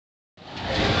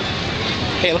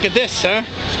Hey, look at this, huh?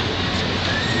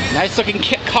 Nice looking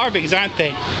carvings, aren't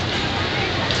they?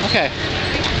 Okay.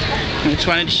 I just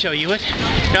wanted to show you it.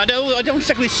 Now, I don't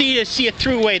exactly see a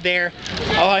throughway there.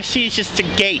 All I see is just a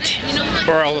gate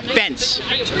or a fence.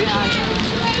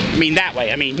 I mean that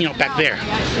way. I mean, you know, back there.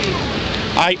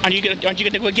 Aren't you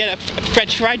gonna go get a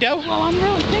French fry dough? Well, I'm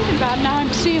really thinking about it now.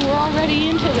 I'm seeing we're already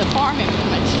into the farm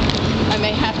implements. I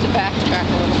may have to backtrack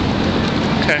a little.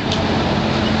 Okay.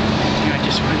 Yeah, I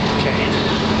just went. Okay.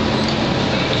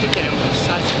 Look at the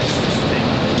size of this thing.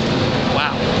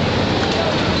 Wow.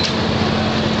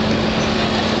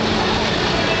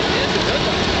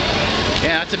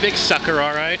 Yeah, it's a big sucker,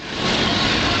 all right.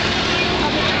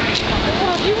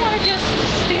 Well, if you want to just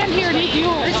stand here and eat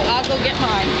yours, I'll go get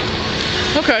mine.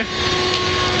 Okay.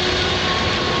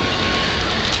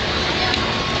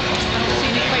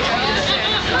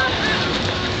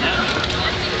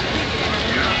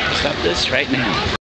 Stop this right now.